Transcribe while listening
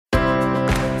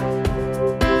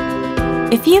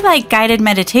If you like guided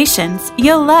meditations,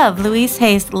 you'll love Louise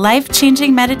Hay's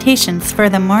life-changing meditations for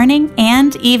the morning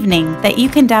and evening that you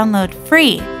can download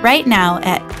free right now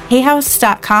at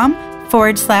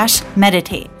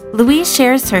hayhouse.com/meditate. Louise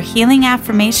shares her healing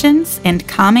affirmations and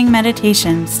calming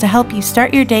meditations to help you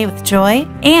start your day with joy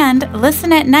and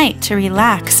listen at night to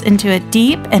relax into a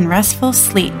deep and restful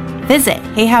sleep. Visit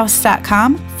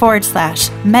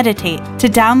hayhouse.com/meditate to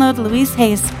download Louise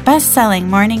Hay's best-selling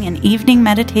morning and evening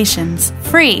meditations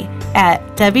free at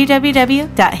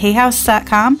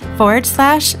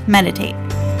www.hayhouse.com/meditate.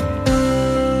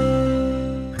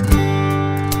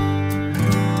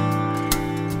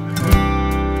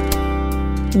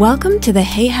 Welcome to the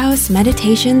Hay House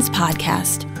Meditations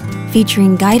podcast,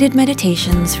 featuring guided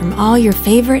meditations from all your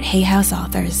favorite Hay House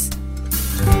authors.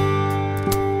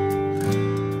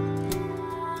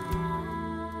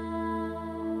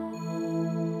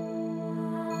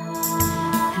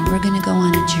 And we're going to go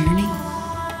on a journey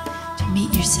to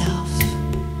meet yourself.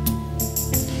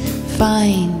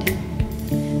 Find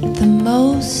the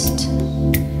most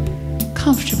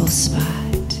comfortable spot.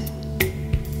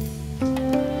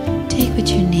 Take what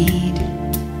you need.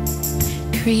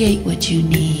 Create what you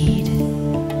need.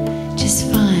 Just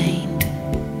find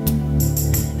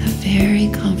a very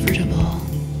comfortable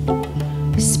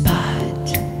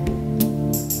spot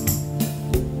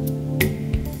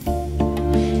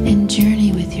and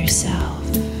journey with yourself.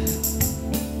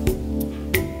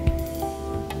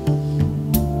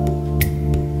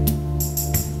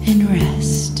 And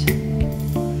rest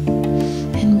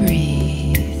and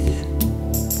breathe.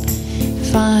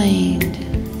 Find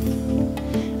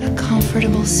a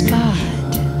comfortable spot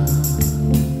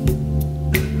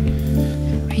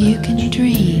where you can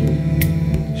dream.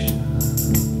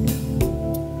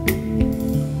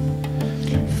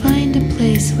 Find a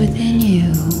place within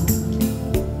you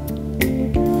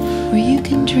where you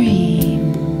can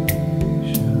dream.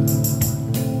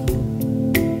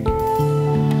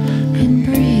 And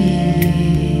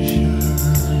breathe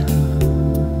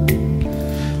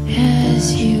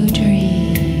as you dream.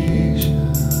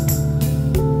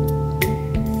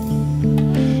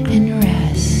 And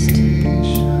rest. And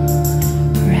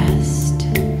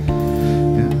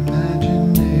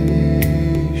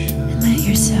let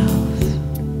yourself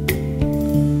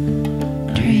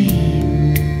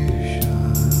dream.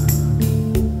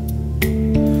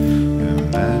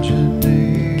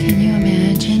 Can you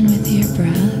imagine with your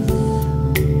breath?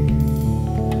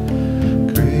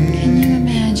 Can you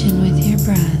imagine with your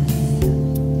breath?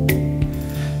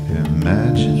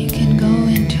 You can go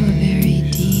into a very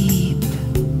deep,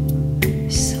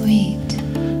 sweet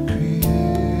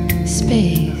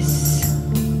space.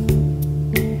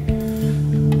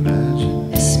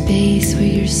 A space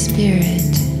where your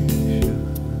spirit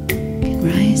can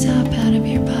rise up out of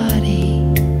your body.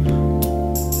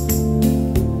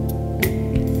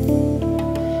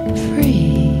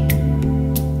 Free.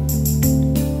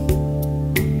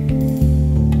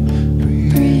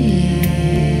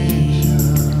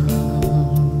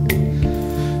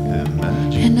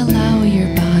 And allow your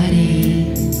body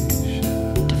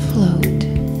to float.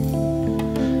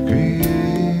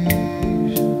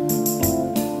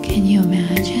 Can you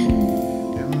imagine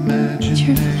that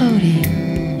you're floating?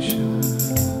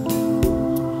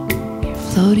 You're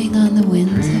floating on the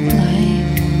winds of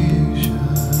life,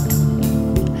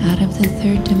 out of the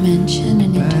third dimension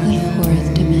and into the fourth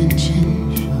dimension.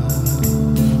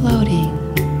 Floating.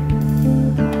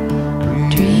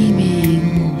 Dreaming.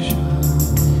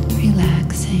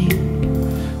 Relaxing,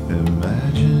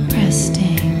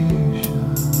 resting,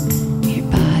 your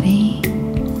body,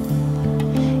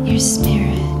 your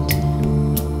spirit,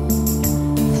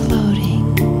 floating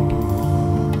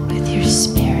with your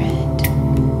spirit,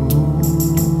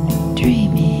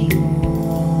 dreaming,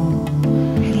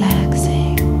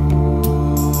 relaxing,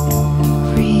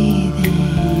 breathing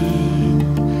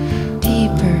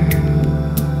deeper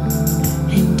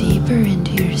and deeper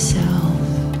into yourself,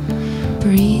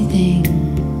 breathing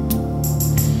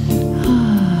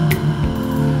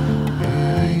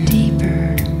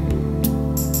deeper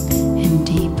and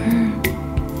deeper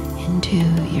into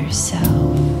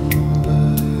yourself.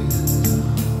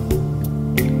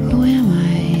 Who am I?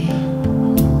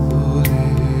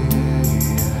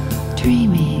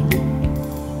 Dreaming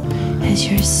as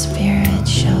your spirit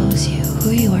shows you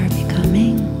who you are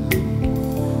becoming.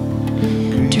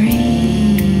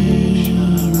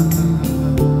 Dream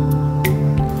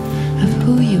of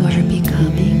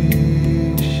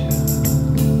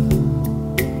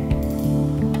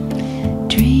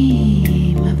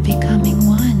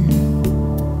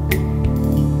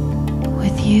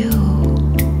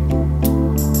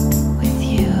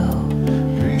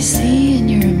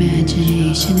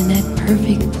imagine in that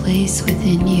perfect place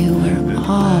within you where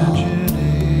all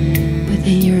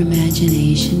within your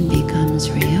imagination becomes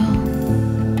real.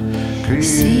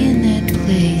 See in that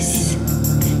place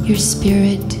your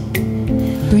spirit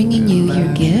bringing you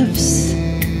your gifts,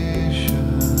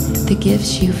 the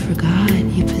gifts you forgot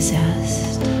you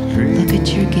possessed. Look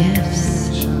at your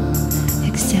gifts.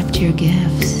 Accept your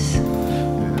gifts.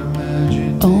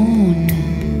 Own.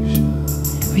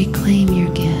 Reclaim your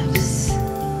gifts.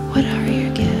 What are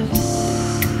your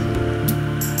gifts?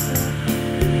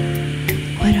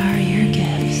 What are your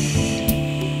gifts?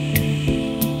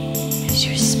 As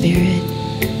your spirit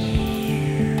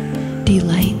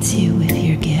delights you with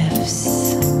your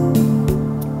gifts.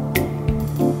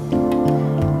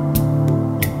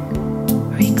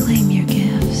 Reclaim your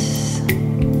gifts.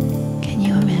 Can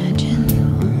you imagine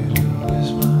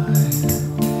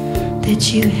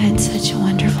that you had such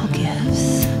wonderful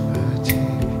gifts?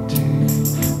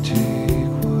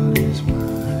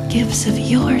 Gifts of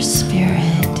your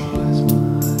spirit,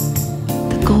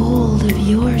 the gold of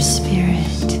your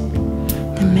spirit,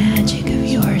 the magic of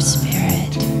your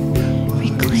spirit.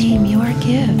 Reclaim your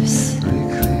gifts.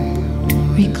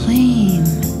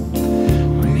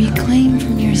 Reclaim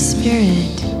from your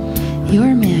spirit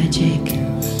your magic,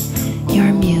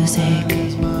 your music,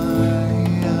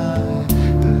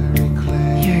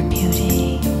 your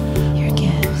beauty, your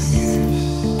gifts.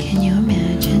 Can you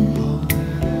imagine?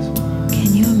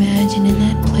 Can you imagine in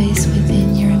that place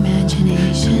within your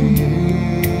imagination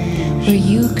where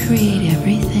you create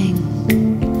everything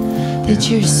that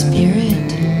your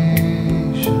spirit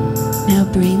now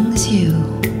brings you,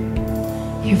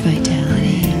 your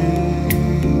vitality,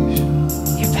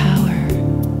 your power,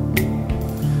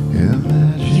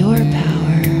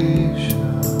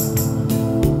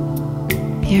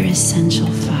 your essential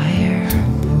fire.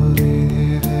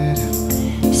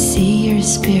 See your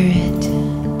spirit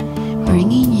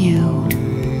bringing you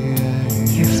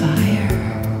your fire,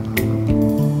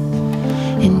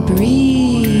 and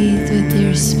breathe with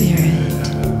your spirit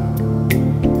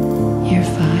your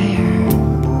fire.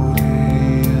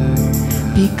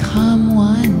 Become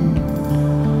one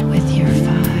with your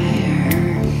fire.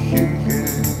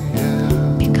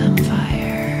 Become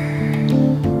fire.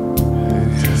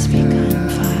 Just become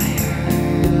fire.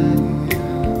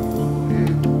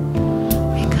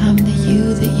 Become the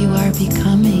you that you are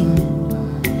becoming.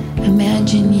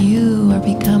 Imagine you are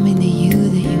becoming the you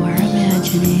that you are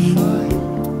imagining.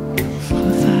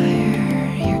 In fire,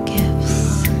 your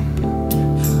gifts.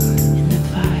 In the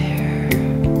fire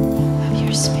of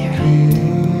your spirit.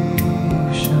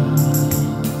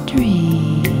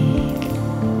 Dream.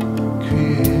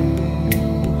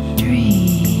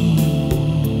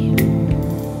 Dream.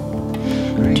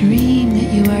 Dream that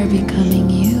you are becoming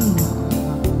you.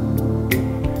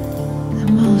 The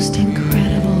most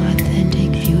incredible,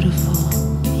 authentic, beautiful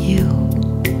you.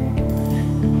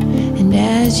 And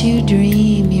as you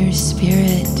dream, your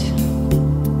spirit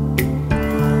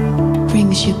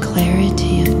brings you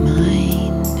clarity of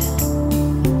mind,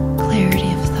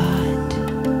 clarity of thought,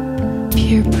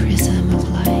 pure prism of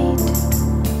light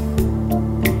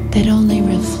that only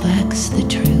reflects the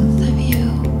truth of you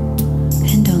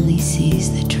and only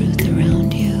sees the truth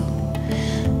around you.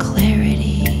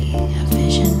 Clarity of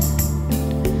vision,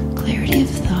 clarity of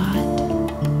thought.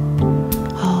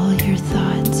 All your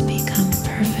thoughts become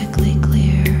perfectly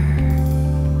clear,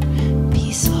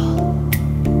 peaceful,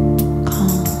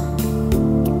 calm,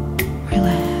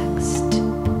 relaxed,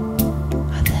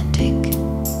 authentic.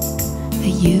 The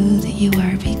you that you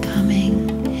are becoming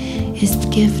is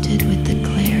gifted with the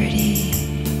clarity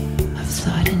of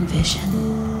thought and vision,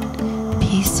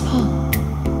 peaceful,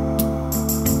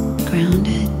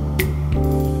 grounded,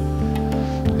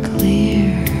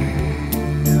 clear.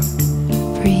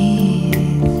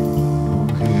 Breathe.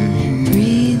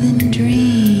 Breathe and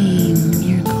dream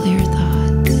your clear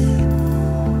thoughts.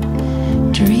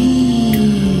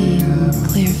 Dream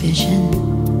clear vision,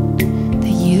 the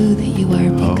you that you are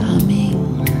becoming.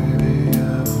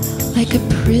 Like a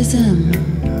prism,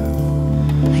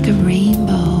 like a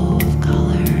rainbow of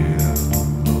color,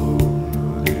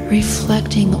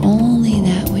 reflecting only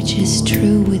that which is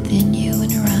true within you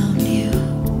and around you.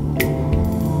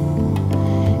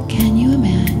 Can you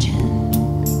imagine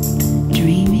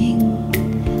dreaming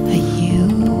a you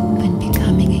and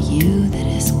becoming a you that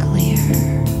is clear?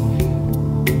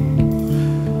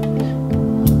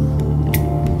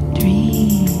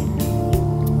 Dream.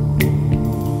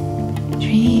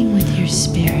 Dream with your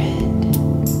spirit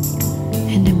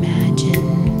and imagine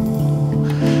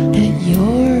that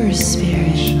your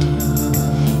spirit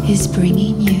is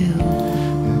bringing you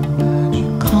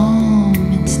calm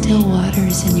and still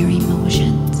waters in your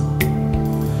emotions.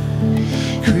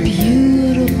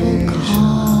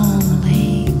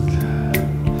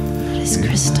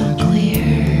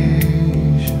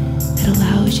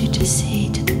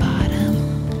 surfacey to the bottom.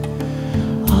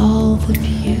 All the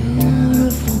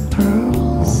beautiful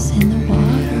pearls in the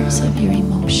waters of your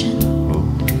emotion.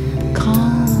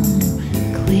 Calm,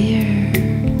 clear,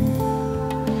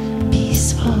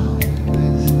 peaceful,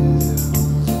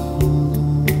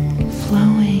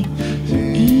 flowing,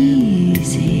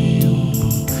 easy,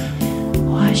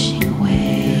 washing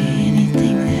away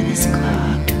anything that is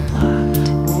clogged or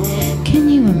blocked. Can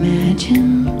you imagine?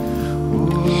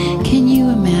 Can you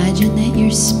imagine that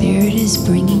your spirit is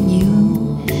bringing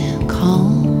you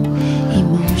calm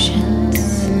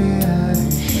emotions?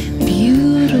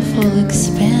 Beautiful,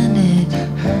 expanded,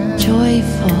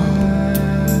 joyful,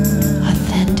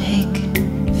 authentic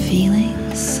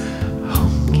feelings.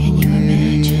 Can you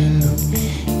imagine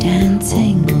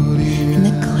dancing in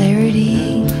the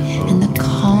clarity and the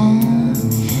calm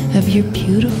of your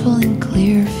beautiful and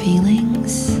clear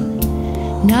feelings?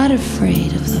 Not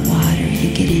afraid of the water. You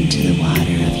get into the water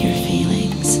of your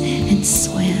feelings and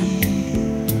swim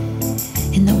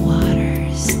in the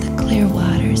waters, the clear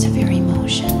waters of your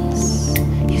emotions.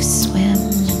 You swim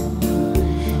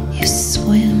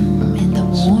in the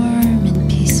warm and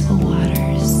peaceful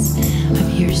waters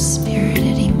of your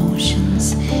spirited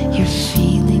emotions. Your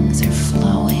feelings are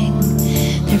flowing.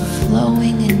 They're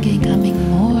flowing and becoming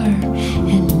more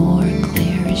and more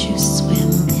clear as you swim.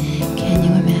 Can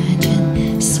you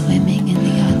imagine swimming in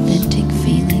the authentic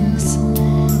feelings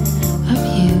of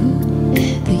you,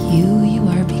 the you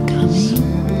are becoming,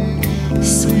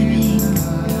 swimming,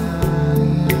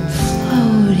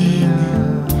 floating,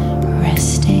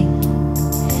 resting,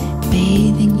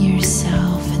 bathing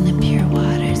yourself in the pure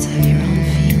waters of your own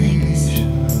feelings?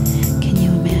 Can you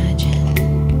imagine?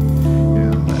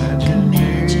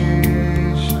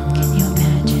 Can you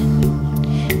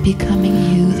imagine becoming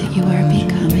you that you are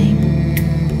becoming?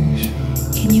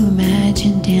 Can you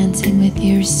imagine dancing with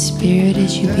your spirit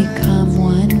as you become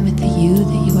one with the you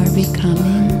that you are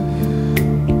becoming?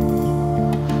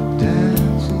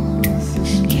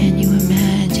 And can you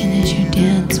imagine as you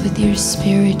dance with your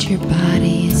spirit, your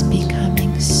body is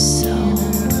becoming so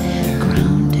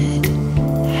grounded,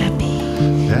 happy,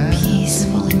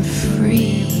 peaceful, and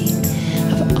free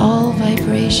of all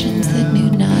vibrations that do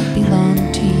not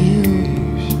belong to you?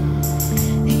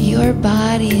 Your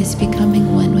body is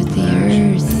becoming one with the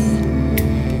earth,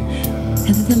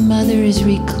 and the mother is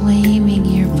reclaiming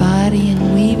your body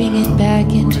and weaving it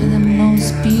back into the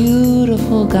most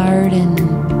beautiful garden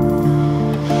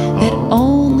that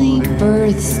only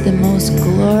births the most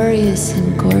glorious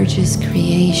and gorgeous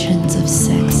creations of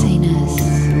sexiness,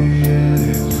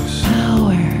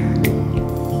 power,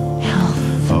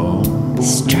 health,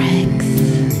 strength,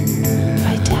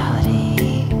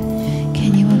 vitality.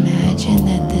 Can you imagine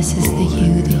that this is the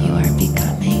you that you are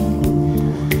becoming?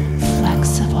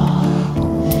 Flexible,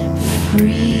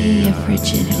 free of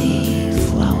rigidity,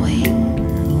 flowing,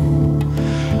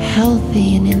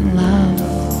 healthy and in love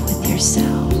with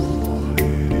yourself,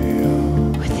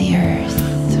 with the earth,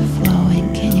 flowing.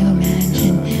 Can you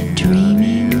imagine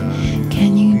dreaming?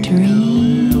 Can you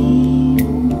dream?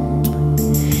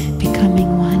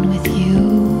 Becoming one with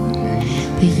you,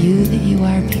 the you that you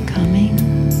are becoming,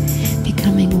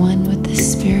 becoming one with the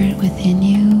spirit within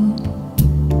you,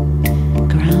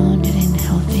 grounded and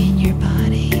healthy in your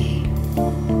body,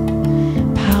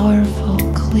 powerful,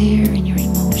 clear in your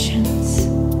emotions,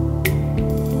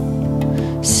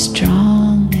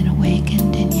 strong and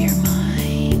awakened in your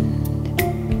mind.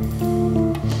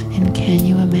 And can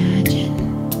you imagine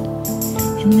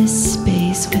in this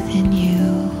space within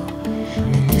you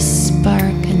that the spark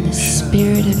and the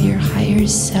spirit of your higher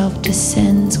self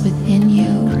descends within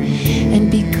you and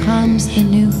becomes the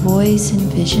new voice and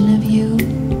vision of you?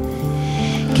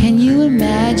 Can you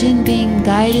imagine being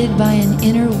guided by an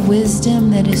inner wisdom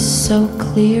that is so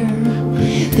clear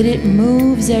that it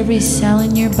moves every cell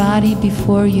in your body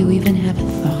before you even have a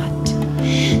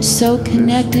thought? So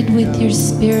connected with your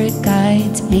spirit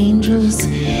guides, angels,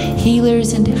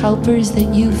 healers, and helpers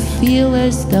that you feel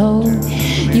as though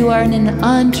you are in an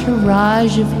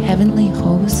entourage of heavenly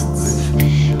hosts.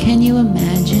 Can you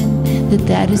imagine that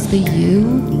that is the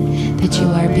you that you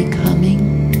are becoming?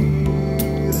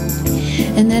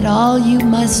 And that all you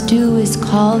must do is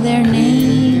call their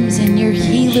names and your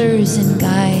healers and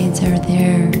guides are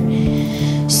there.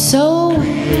 So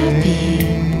happy,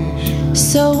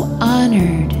 so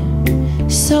honored,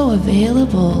 so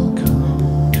available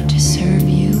to serve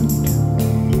you,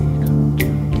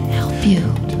 help you,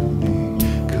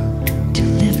 to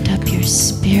lift up your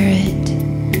spirit,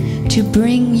 to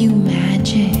bring you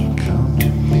magic,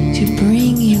 to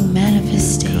bring you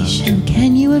manifestation.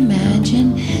 Can you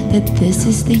imagine that this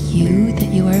is the you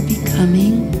that you are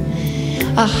becoming?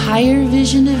 a higher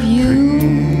vision of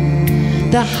you,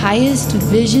 the highest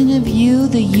vision of you,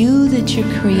 the you that your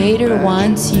Creator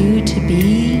wants you to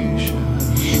be,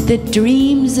 the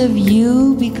dreams of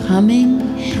you becoming.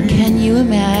 Can you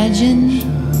imagine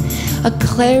a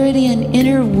clarity and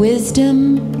inner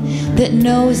wisdom that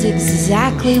knows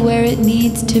exactly where it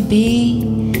needs to be,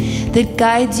 that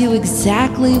guides you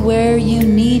exactly where you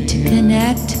need to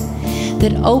connect,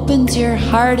 that opens your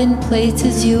heart and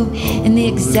places you in the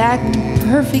exact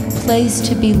perfect place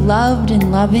to be loved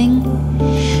and loving,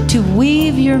 to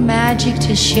weave your magic,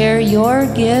 to share your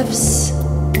gifts,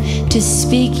 to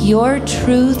speak your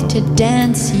truth, to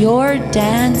dance your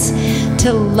dance,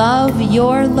 to love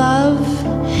your love,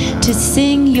 to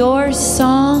sing your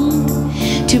song,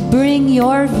 to bring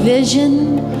your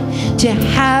vision, to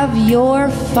have your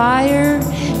fire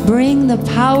bring the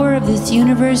power of this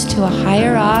universe to a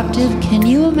higher octave. Can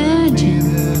you imagine?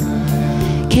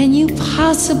 Can you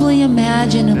possibly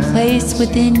imagine a place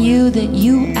within you that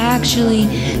you actually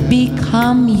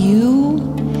become you?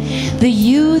 The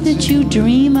you that you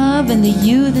dream of and the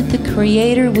you that the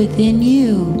Creator within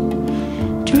you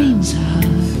dreams of.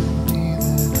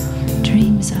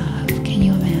 Dreams of. Can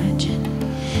you imagine?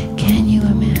 Can you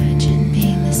imagine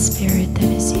being the spirit that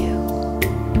is you?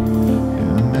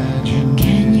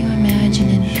 Can you imagine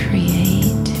and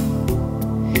create?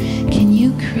 Can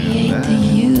you create the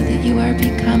you that you are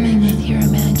becoming with your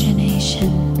imagination?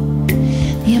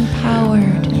 The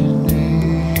empowered,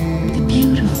 the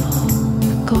beautiful,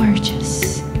 the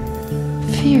gorgeous,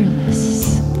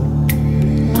 fearless,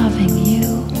 loving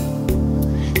you,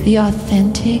 the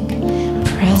authentic,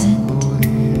 present,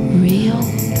 real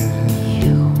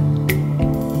you,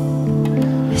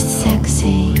 the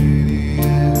sexy,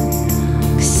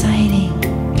 exciting,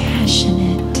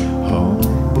 passionate,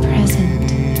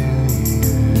 present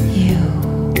you.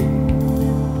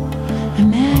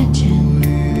 Imagine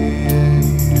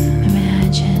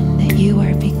that you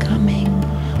are becoming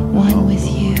one with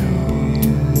you.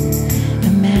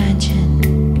 Imagine,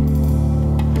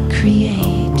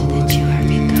 create that you are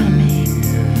becoming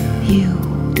you.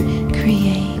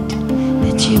 Create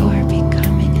that you are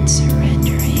becoming and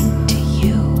surrendering to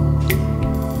you.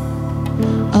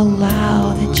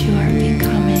 Allow that you are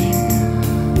becoming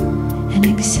and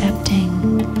accepting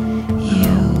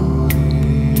you.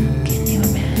 Can you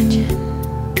imagine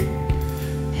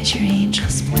as your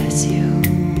angels bless you,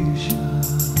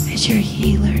 as your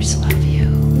healers love you,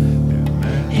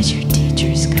 as your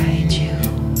teachers guide you,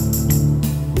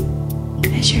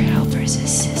 as your helpers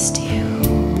assist you,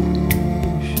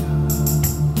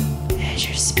 as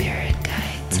your spirit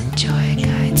guides and joy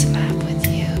guides laugh with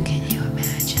you? Can you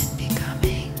imagine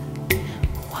becoming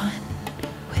one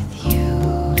with you?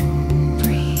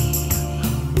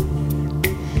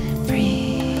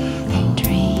 Breathe and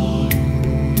dream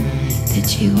that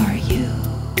you are you.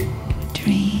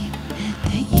 Dream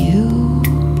that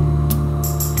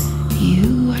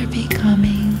you are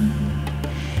becoming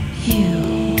you.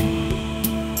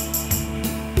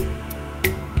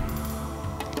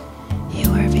 You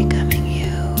are becoming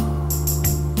you.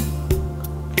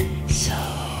 So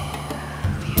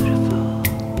beautiful.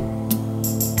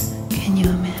 Can you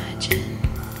imagine?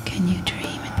 Can you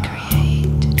dream and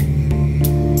create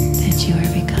that you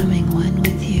are becoming one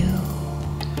with you?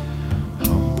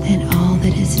 Then all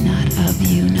that is not of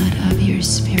you, not of your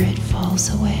spirit, falls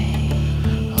away.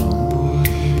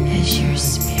 As your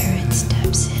spirit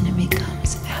steps in and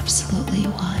becomes absolutely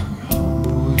one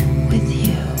with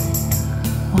you.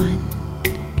 One.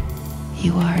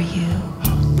 You are you.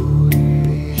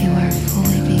 You are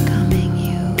fully becoming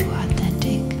you,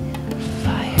 authentic,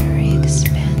 fiery,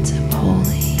 expansive,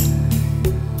 holy,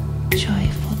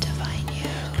 joyful, divine you.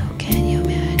 Can you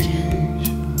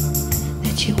imagine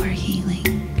that you are healing?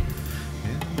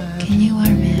 Can you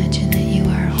imagine that you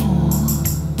are whole,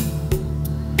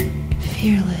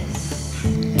 fearless,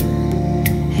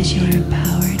 as you are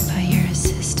empowered by your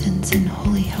assistants and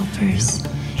holy helpers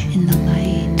in the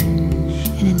light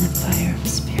and in the fire of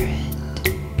spirit?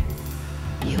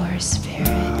 You are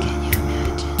spirit. Can you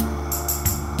imagine?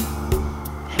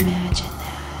 Imagine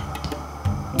that.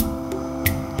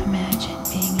 Imagine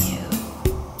being you.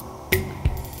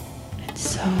 And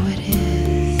so it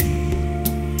is.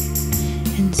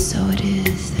 And so it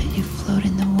is that you float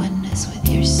in the oneness with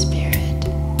your spirit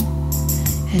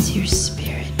as your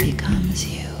spirit becomes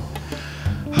you.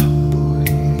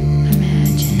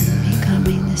 Imagine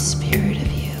becoming the spirit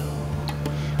of you,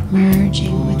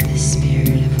 merging with the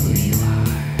spirit of who you are,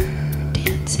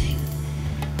 dancing,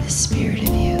 the spirit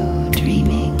of you,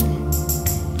 dreaming,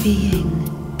 being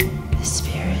the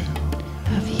spirit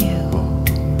of you,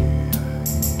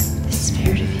 the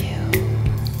spirit of you.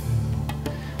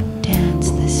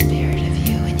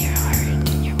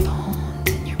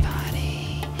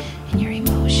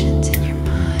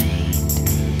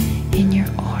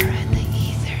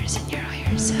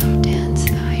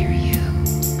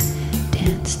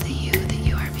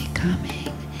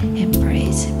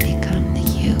 Embrace and become the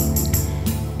you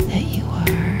that you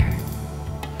are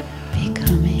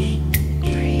becoming.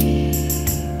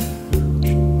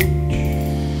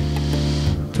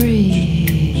 Breathe.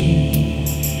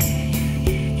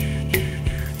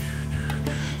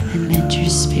 And let your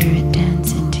spirit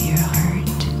dance into your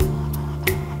heart.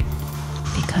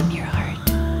 Become your heart.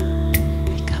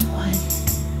 Become one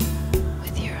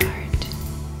with your heart.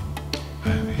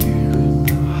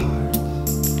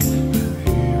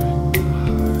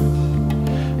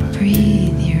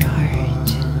 Breathe your heart.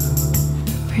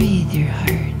 Breathe your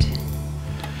heart.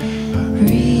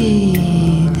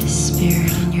 Breathe the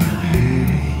spirit in your heart.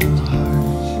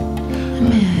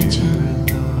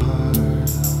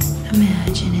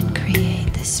 Imagine and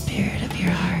create the spirit of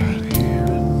your heart.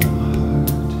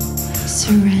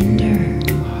 Surrender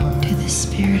to the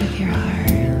spirit of your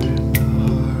heart.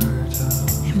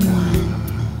 I'm one.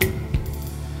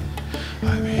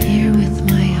 Here with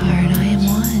my heart, I am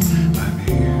one.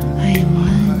 I am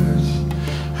one.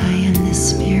 I am the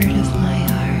spirit of my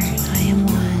heart. I am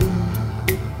one.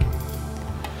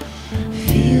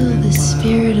 Feel the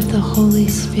spirit of the Holy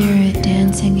Spirit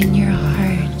dancing in your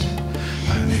heart.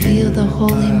 Feel the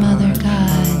Holy Mother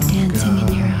God dancing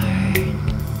in your heart.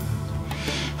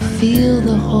 Feel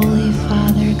the Holy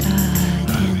Father God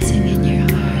dancing in your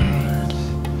heart.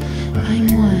 I'm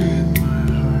one.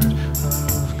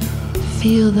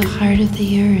 Feel the heart of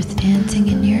the earth dancing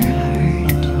in your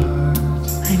heart.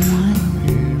 I'm one.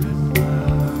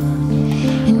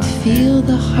 And feel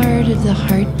the heart of the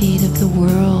heartbeat of the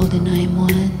world, and I'm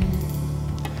one.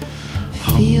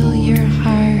 Feel your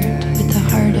heart with the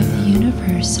heart of the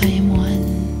universe. I am one.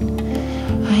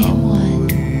 I am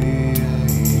one.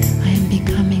 I am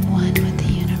becoming one with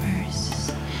the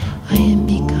universe. I am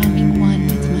becoming one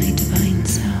with my divine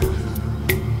self.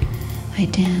 I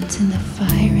dance in the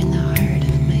fire in the heart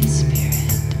of my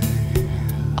spirit.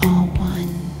 All one.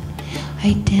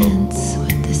 I dance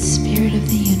with the spirit of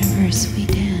the universe. We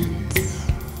dance.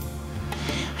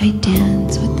 I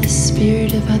dance with the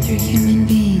spirit of other human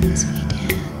beings. We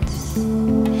dance.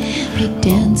 I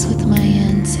dance with my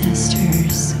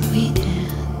ancestors. We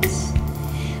dance.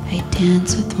 I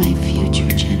dance with my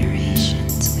future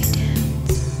generations. We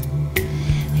dance.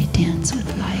 I dance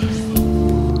with life.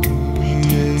 I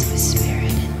dance with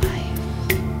spirit and life.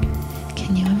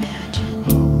 Can you imagine?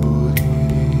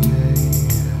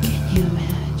 Can you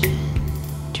imagine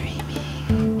dreaming?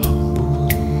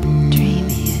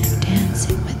 Dreaming and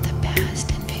dancing with the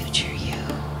past and future you.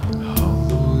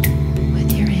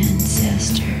 With your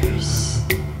ancestors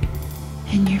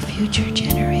and your future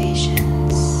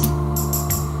generations.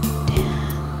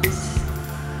 Dance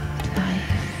with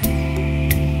life,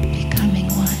 becoming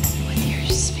one with your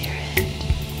spirit,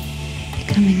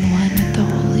 becoming one with the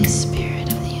Holy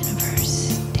Spirit of the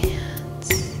universe.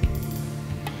 Dance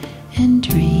and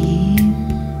dream.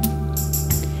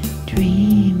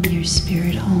 Dream your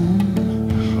spirit home.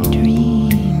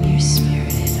 Dream your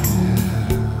spirit home.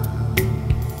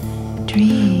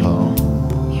 Dream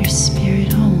your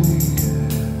spirit home.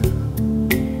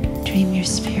 Dream your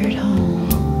spirit home.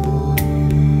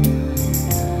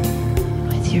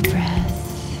 With your breath,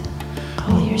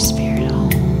 call your spirit home.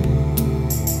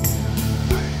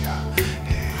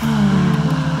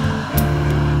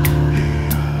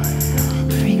 And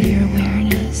bring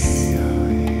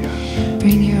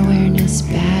your awareness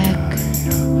back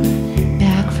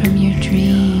from your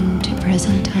dream to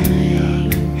present time.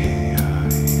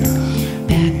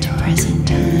 Back to present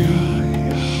time.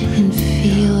 And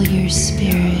feel your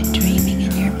spirit dreaming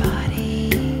in your body,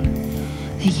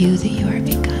 the you that you are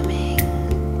becoming.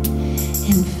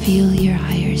 And feel your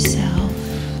higher self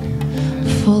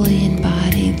fully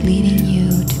embodied, leading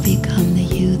you to become the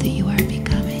you that you are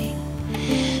becoming.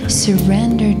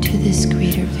 Surrender to this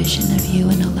greater vision of you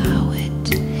and allow it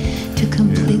to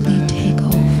completely take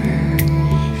over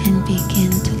and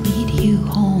begin to lead you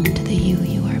home to the you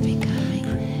you are becoming,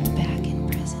 back in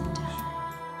present time.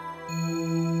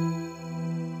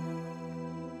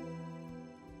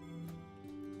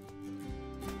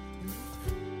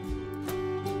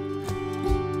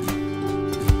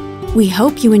 We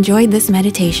hope you enjoyed this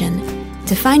meditation.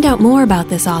 To find out more about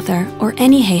this author or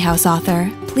any Hay House author,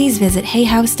 please visit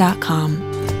hayhouse.com.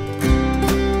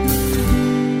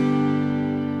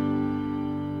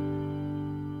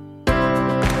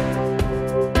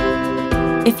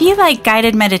 If you like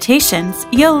guided meditations,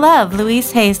 you'll love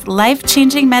Louise Hay's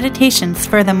life-changing meditations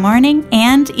for the morning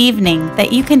and evening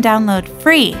that you can download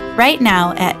free right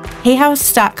now at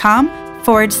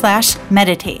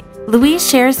hayhouse.com/meditate. Louise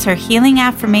shares her healing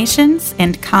affirmations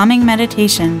and calming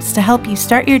meditations to help you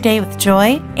start your day with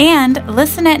joy and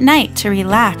listen at night to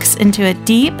relax into a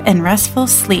deep and restful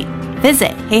sleep.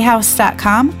 Visit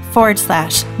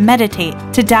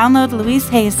hayhouse.com/meditate to download Louise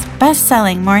Hay's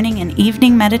best-selling morning and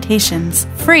evening meditations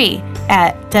free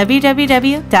at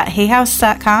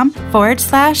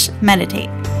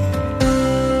www.hayhouse.com/meditate.